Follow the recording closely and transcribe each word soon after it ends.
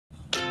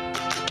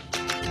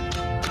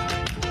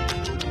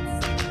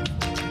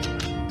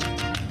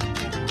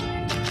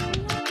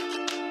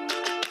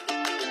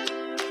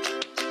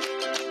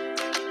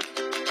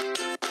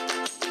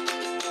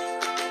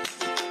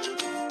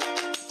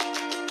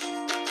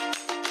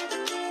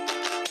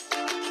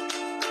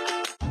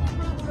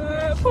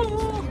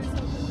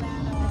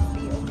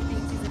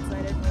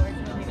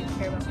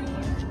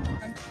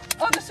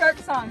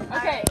song.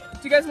 Okay.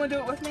 Do you guys want to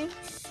do it with me?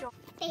 Sure.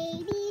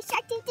 Baby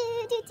shark doo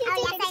doo doo doo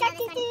doo. Baby shark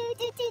doo doo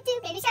doo doo doo.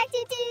 Baby shark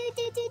doo doo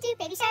doo doo doo.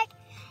 Baby shark.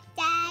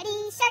 Daddy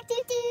shark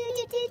doo doo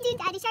doo doo doo.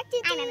 Daddy shark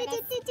doo doo doo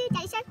doo doo.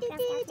 Daddy shark doo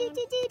doo doo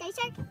doo doo. Daddy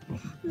shark.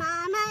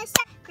 Mama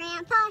shark.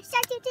 Grandpa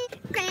shark doo doo.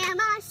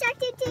 Grandma shark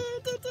doo doo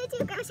doo doo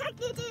doo. Grandma shark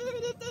doo doo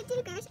doo doo doo.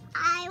 Grandma shark.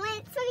 I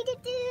went swimming doo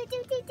doo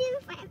doo doo doo.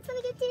 Went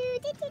swimming doo doo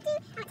doo doo doo.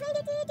 I went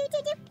swimming doo doo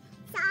doo doo.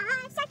 Saw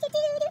shark doo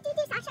doo doo doo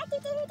doo. Saw shark doo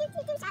doo doo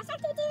doo doo. Saw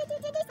shark doo doo doo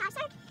doo doo. Saw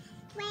shark.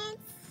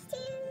 Went to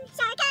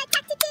shark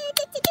attack doo doo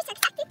doo doo doo. Shark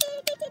attack doo doo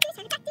doo doo doo.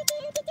 Shark attack doo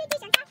doo doo doo doo.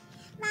 Shark attack.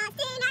 Lost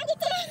an arm doo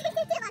doo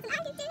doo doo. Lost an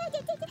arm doo doo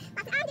doo doo.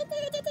 Lost an arm doo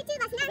doo doo doo.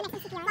 Lost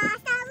an arm.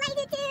 Lost a leg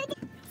doo doo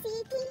doo.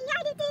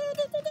 CPR doo doo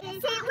doo doo.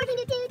 Is it working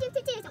doo doo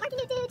doo doo? Is it working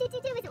doo doo doo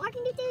doo? Is it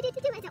working doo doo doo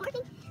doo? Is it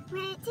working?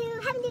 Went to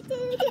heaven doo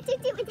doo doo doo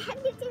doo. Went to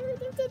heaven doo doo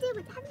doo doo doo.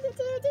 Went to heaven doo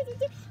doo doo doo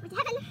doo. Went to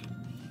heaven.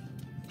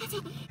 That's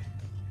it.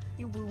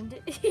 You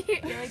wounded.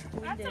 You're like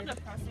wounded. That's a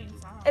depressing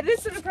song. It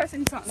is a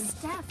depressing song.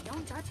 Steph,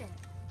 don't judge it.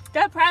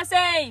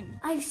 Depressing!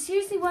 I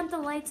seriously want the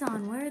lights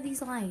on. Where are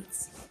these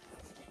lights?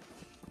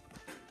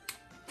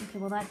 Okay,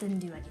 well that didn't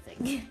do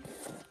anything.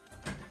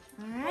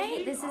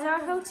 Alright, this is our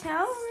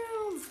hotel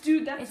room.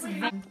 Dude, that's It's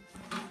what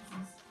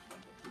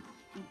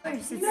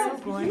it's so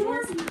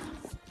gorgeous.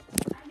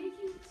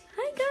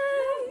 Hi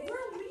guys!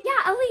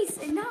 Yeah, Elise,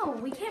 no,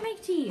 we can't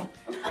make tea.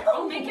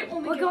 I'll make it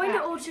when we We're get going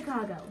back. to Old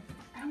Chicago.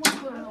 I don't want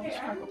to go to Old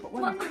Chicago, but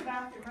when Look.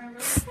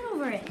 Get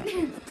over it.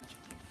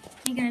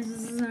 Hey guys,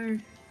 this is our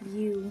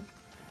view.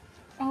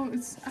 Oh,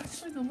 it's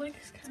actually the lake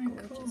is kind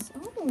of cool.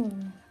 Oh.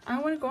 I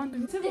want to go on the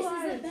This is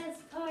the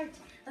best part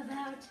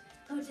about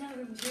hotel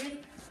rooms. Ready?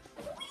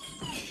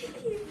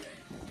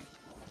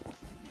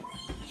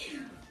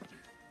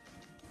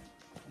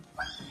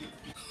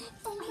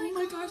 Oh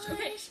my gosh.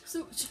 Okay,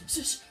 so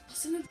shush.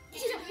 Listen to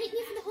You don't hate me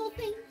for the whole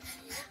thing.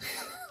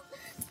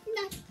 I'm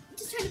not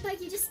just trying to bug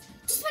you. Just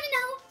want to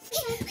know.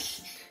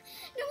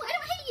 No, I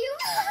don't hate you.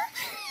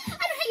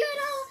 I don't hate you at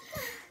all.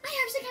 I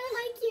actually kind of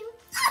like you.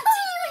 Do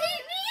you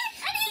hate me?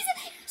 And he said,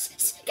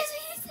 guess what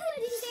he said? What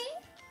did he say?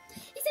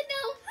 He said,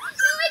 no,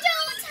 I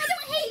don't. I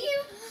don't hate you.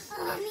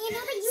 Oh, me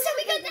and you. So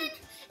we good then?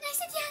 And I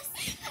said yes.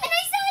 And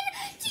I said,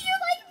 do you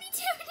like me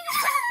too?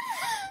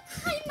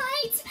 I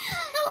might.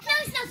 Oh, no,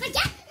 it's not.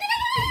 Forget. No.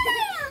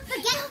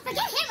 Forget him. We're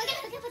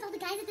gonna hook up with all the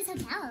guys at this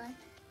hotel.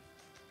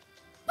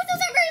 But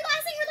those are very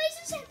lasting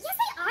relationships. Yes,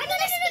 they are. No.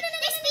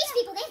 They're speech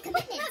people. They have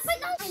commitments. But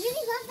no. I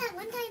really love that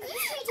one guy in the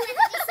history duet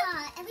that we saw.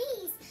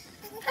 Elise.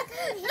 I love that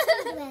guy in the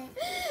history duet.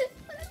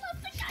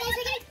 Guys,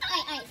 we're gonna.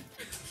 Alright.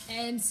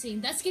 And scene.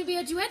 That's gonna be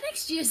a duet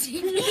next year.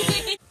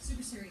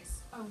 Super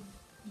serious. Oh,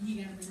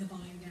 you gotta bring the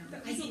volume down.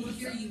 I can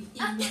hear you in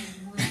my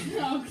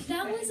room.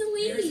 That was There's a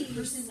Elise.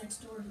 person next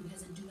door who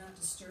has a do not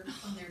disturb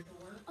on their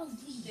door. Oh,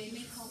 They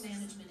may call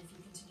management if you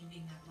continue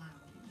being that loud.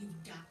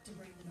 You've got to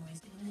bring the noise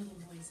in a little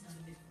voice, not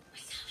a big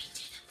voice.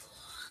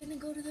 We're gonna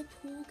go to the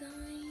pool,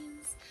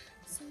 guys.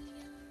 So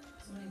yeah.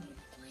 So I need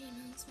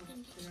We're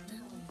gonna get to to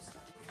know.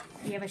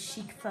 that. We have a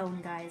chic phone,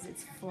 guys.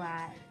 It's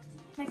flat.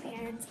 My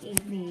parents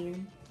gave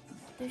me.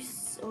 They're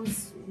so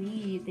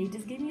sweet. They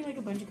just gave me like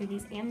a bunch of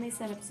cookies and they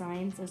set up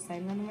signs, so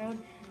signs on the road.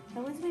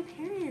 That was my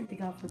parents. They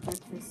got for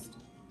breakfast.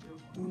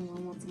 Ooh, I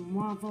want some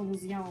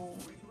waffles, y'all.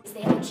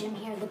 They have a gym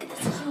here. Look at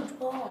this huge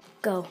wall.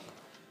 Go.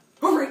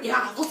 Alright,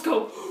 yeah, let's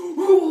go.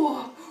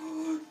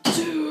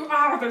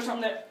 There's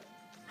something there.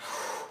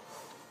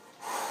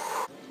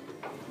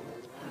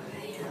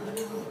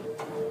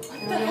 What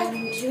the heck?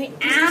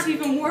 This is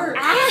even worse.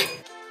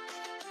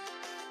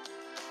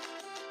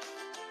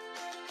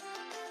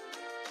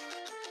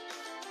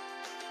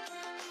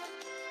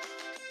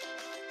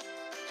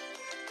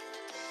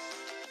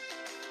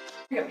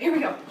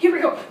 Here we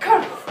go.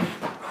 Come on.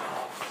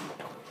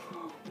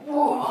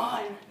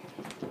 1,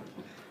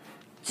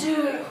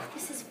 2,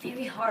 This is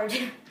very hard.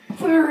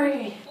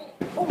 3.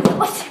 Oh,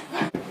 what?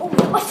 Oh,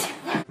 what?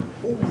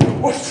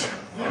 What?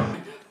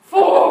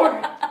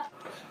 4.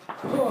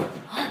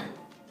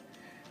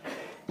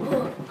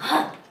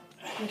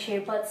 Make sure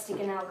your butt's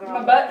sticking out, girl.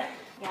 My butt.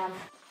 Yeah.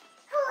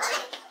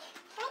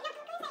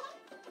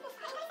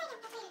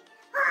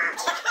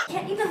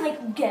 Can't even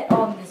like get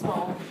on this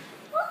ball.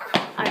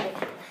 Alright,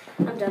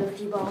 I'm done with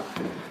you, ball.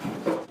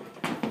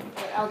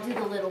 Okay, I'll do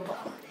the little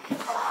ball.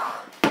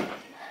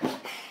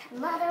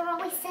 Mother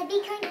always said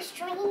be kind to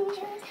strangers.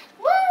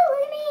 Woo,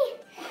 look at me.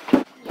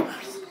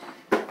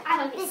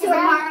 This is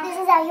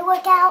how you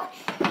work out.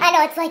 I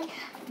know it's like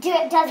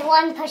does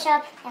one push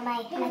up. Am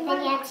I thin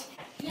yet?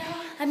 Yeah.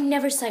 I've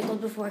never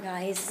cycled before,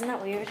 guys. Isn't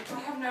that weird? I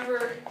have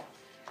never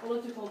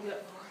elliptical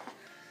yet.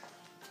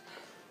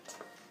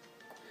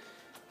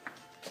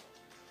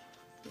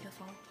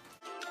 Beautiful.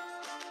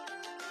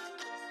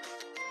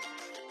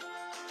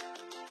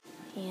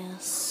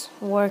 Yes,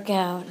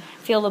 workout.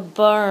 Feel the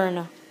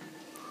burn.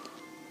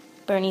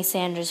 Bernie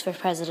Sanders for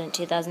president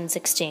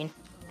 2016.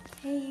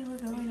 Hey, we're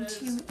going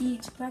to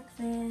eat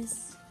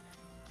breakfast.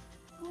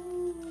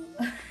 Ooh.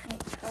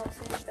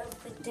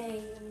 Outfit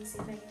day. Let me see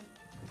if I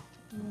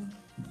can.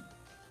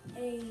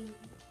 Hey.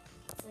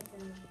 It's like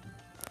a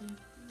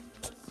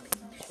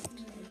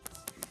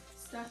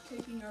Steph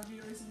taking our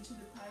viewers into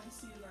the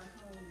privacy of our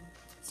home.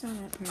 It's not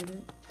that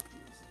private.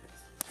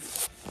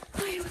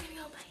 Alright, we're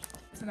gonna go bye.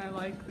 And I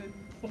like the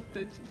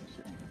t-shirt.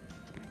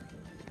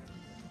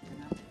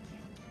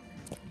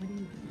 What are you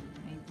doing?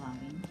 Are you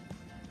vlogging?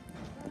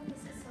 Oh, this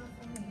is so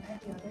funny.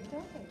 The other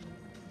day.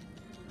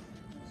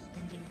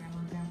 Gonna get grandma,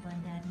 grandpa,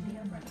 and dad and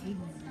Dad like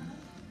evening now.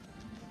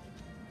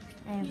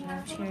 I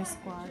have no cheer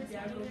squad.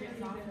 Yeah, we'll get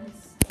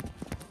muffins.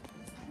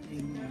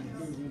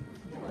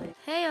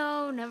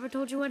 Heyo, never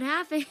told you what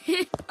happened.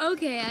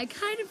 Okay, I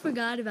kind of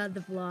forgot about the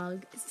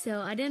vlog, so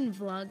I didn't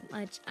vlog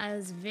much. I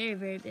was very,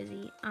 very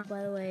busy.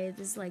 By the way,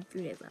 this is like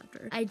 3 days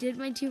after. I did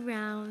my 2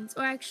 rounds,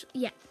 or actually,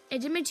 yeah, I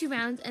did my 2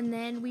 rounds, and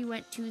then we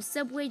went to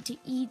Subway to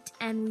eat,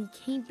 and we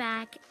came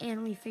back,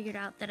 and we figured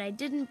out that I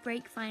didn't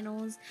break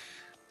finals,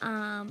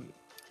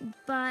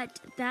 but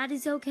that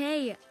is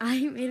okay.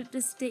 I made it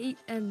to state,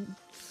 and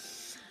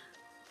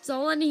it's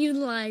all I need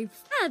in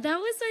life. Yeah, that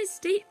was my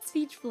state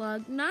speech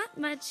vlog. Not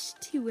much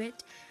to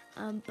it,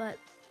 but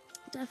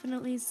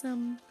definitely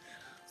some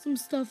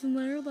stuff in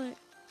there that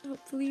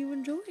hopefully you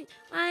enjoyed.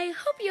 I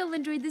hope you all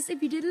enjoyed this.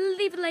 If you did,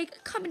 leave a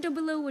like, comment down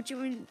below what you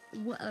want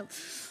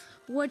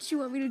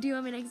me to do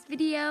on my next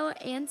video,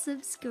 and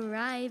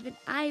subscribe. And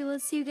I will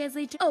see you guys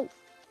later. Oh,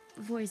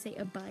 before I say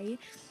a bye,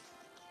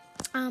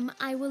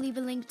 I will leave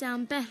a link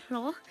down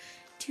below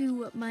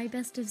to my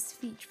best of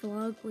speech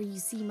vlog where you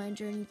see my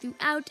journey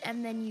throughout,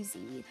 and then you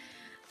see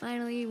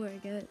finally where I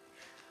get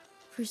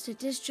first to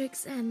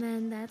districts, and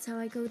then that's how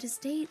I go to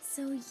state.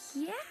 So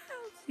yeah,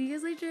 see you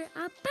guys later.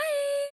 Bye.